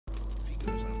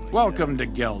Welcome to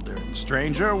Geldern,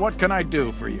 stranger. What can I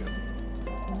do for you?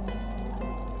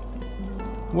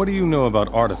 What do you know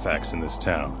about artifacts in this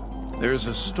town? There's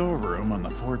a storeroom on the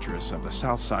fortress of the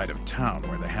south side of town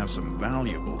where they have some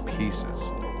valuable pieces.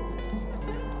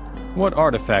 What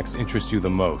artifacts interest you the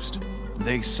most?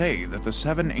 They say that the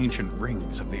 7 ancient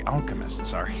rings of the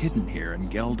alchemists are hidden here in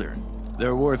Geldern.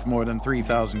 They're worth more than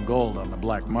 3,000 gold on the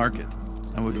black market.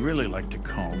 I would really like to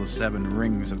call the 7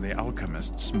 rings of the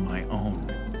alchemists my own.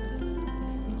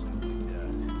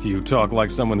 You talk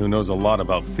like someone who knows a lot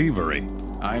about thievery.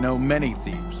 I know many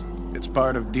thieves. It's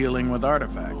part of dealing with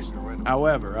artifacts.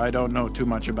 However, I don't know too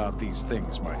much about these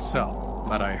things myself.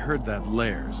 But I heard that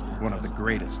Lairs, one of the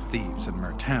greatest thieves in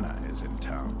Murtana, is in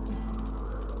town.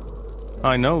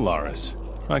 I know Laris.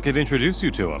 I could introduce you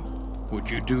to him.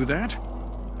 Would you do that?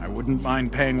 I wouldn't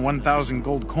mind paying 1,000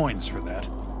 gold coins for that.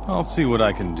 I'll see what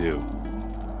I can do.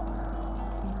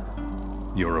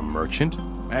 You're a merchant?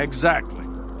 Exactly.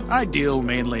 I deal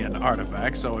mainly in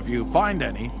artifacts, so if you find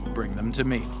any, bring them to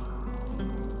me.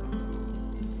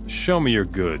 Show me your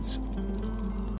goods.